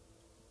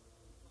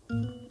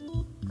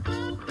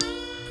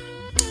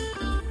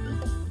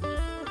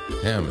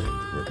Hammond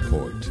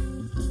Report.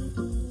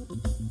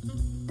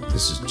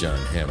 This is John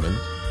Hammond,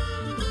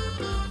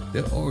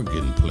 the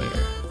organ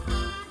player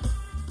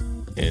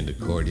and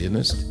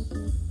accordionist,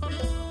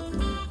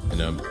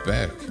 and I'm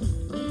back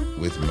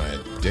with my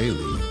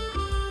daily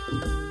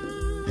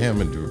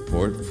Hammond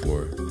Report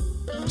for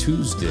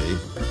Tuesday,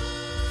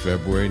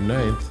 February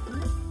 9th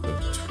of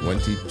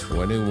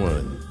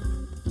 2021.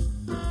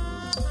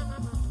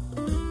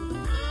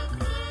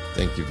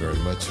 Thank you very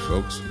much,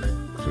 folks,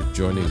 for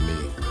joining me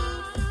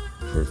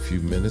for a few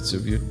minutes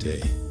of your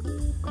day.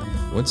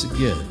 Once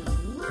again,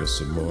 for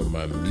some more of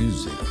my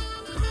music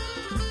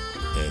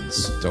and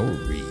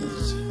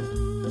stories.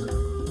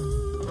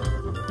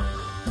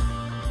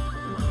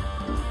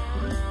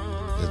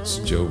 It's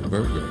Joe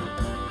Berger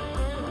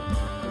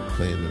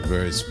playing a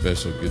very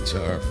special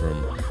guitar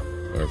from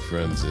our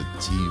friends at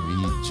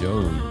TV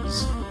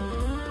Jones.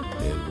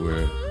 And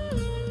we're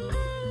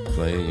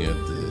playing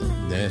at the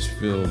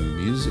Nashville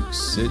Music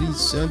City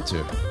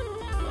Center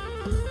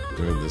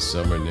during the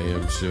Summer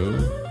NAMM show,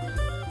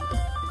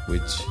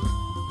 which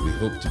we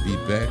hope to be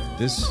back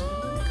this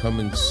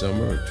coming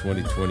summer of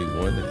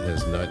 2021. It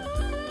has not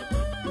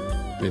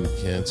been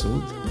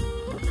canceled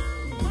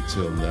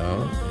until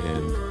now,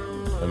 and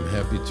I'm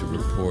happy to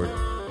report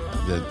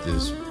that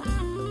this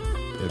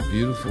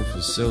beautiful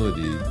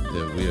facility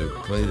that we have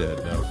played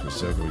at now for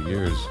several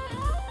years,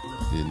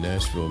 the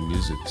Nashville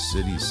Music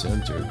City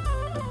Center,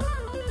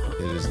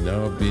 it is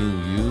now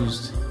being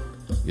used,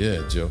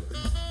 Joe,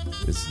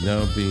 it's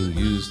now being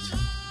used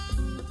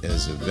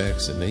as a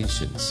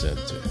vaccination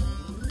center.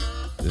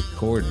 The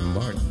Cord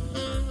Martin,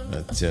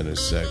 a tenor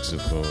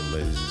saxophone,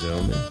 ladies and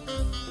gentlemen.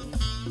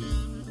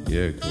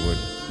 Yeah, Cord.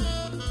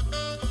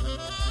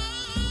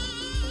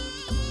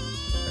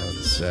 Out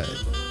of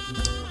sight.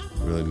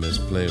 Really miss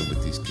playing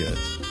with these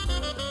cats.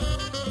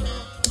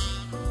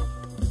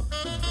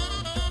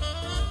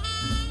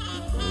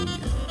 Oh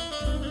yeah.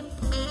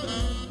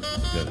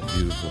 Got a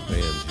beautiful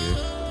band here.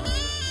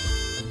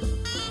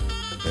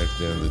 Back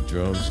there on the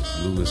drums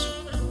is Louis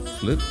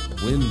Flip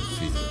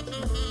Winfield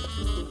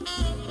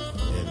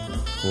and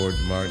Cord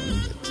Martin,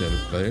 the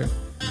tenor player,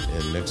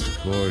 and next to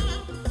Cord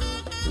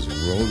is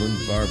Roland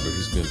Barber.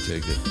 He's going to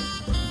take a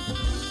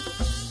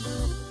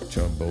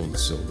trombone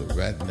solo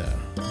right now.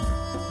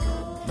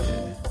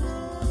 Yeah.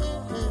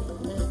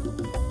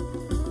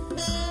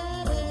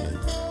 And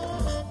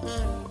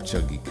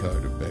Chuggy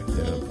Carter back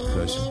there on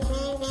percussion.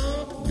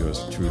 Yours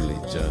truly,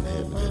 John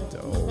Hammond at the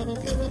organ.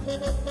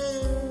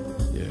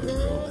 Yeah,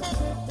 Roland.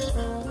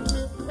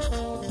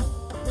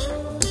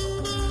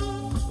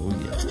 Oh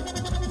yeah.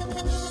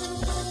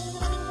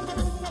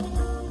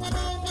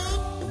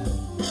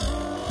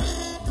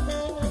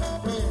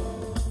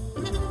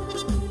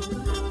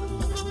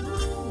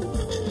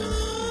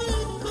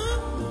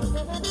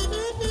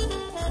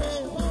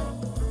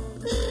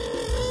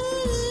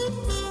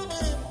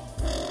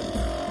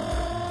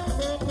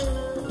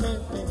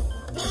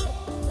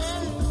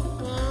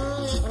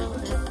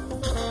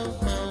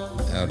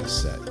 Out of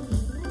sight.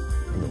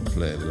 I'm gonna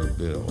play a little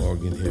bit of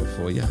organ here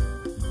for you.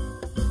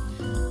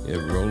 Yeah,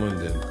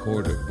 Roland and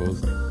Cord are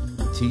both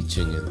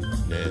teaching in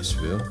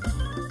Nashville,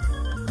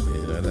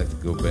 and I'd like to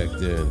go back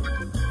there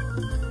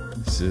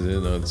and sit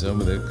in on some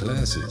of their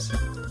classes.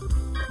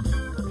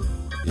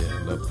 Yeah,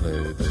 I love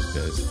playing with those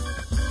guys.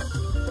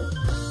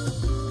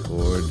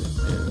 Cord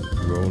and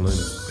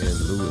Roland and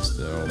Louis,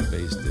 they're all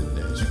based in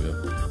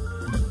Nashville.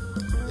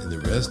 And the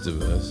rest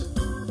of us,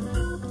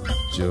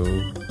 Joe,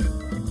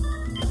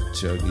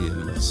 Chuggy,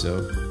 and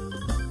myself,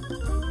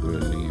 we're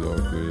New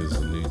Yorkers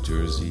in New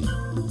Jersey.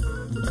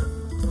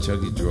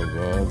 Chuggy drove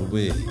all the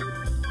way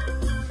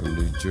from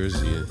New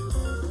Jersey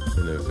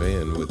in a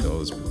van with all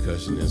his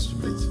percussion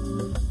instruments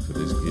for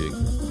this gig.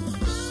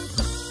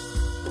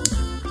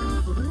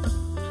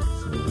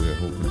 So we're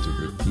hoping to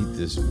repeat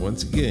this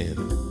once again.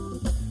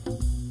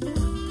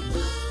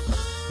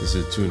 This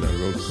is a tune I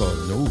wrote called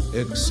No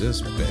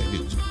Excess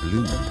Baggage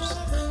Blues.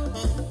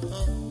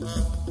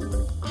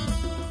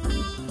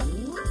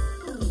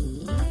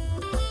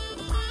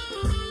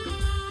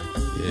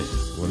 Yeah,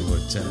 one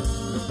more time.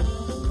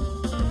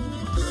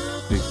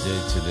 Big day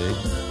today.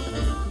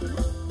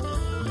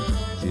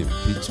 The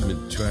impeachment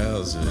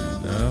trials are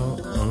now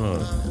on.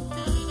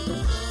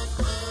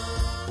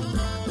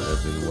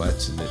 I've been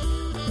watching it.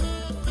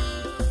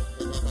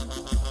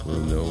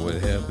 We'll know what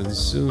happens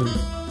soon.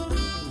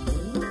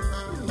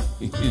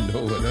 You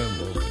know what I'm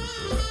hoping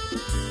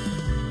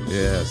for.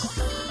 Yes.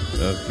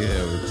 Okay,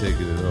 we're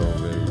taking it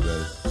home,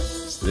 everybody.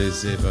 Stay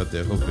safe out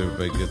there. Hope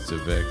everybody gets their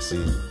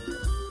vaccine.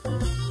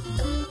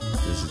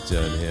 This is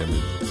John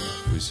Hammond,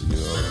 wishing you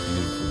all a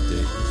beautiful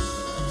day.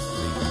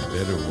 An even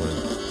better one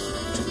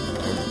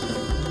tomorrow.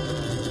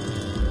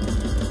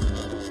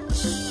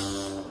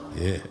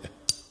 Yeah.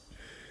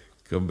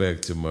 Come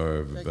back tomorrow,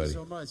 everybody. Thank you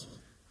so much.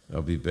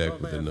 I'll be back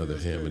with another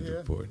Hammond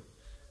Report.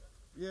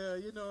 Yeah,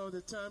 you know,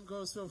 the time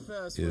goes so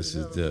fast. Yes,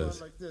 it does.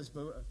 Like this,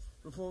 but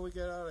before we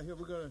get out of here,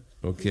 we're going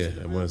to... Okay,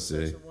 I want to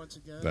say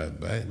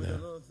bye-bye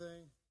now.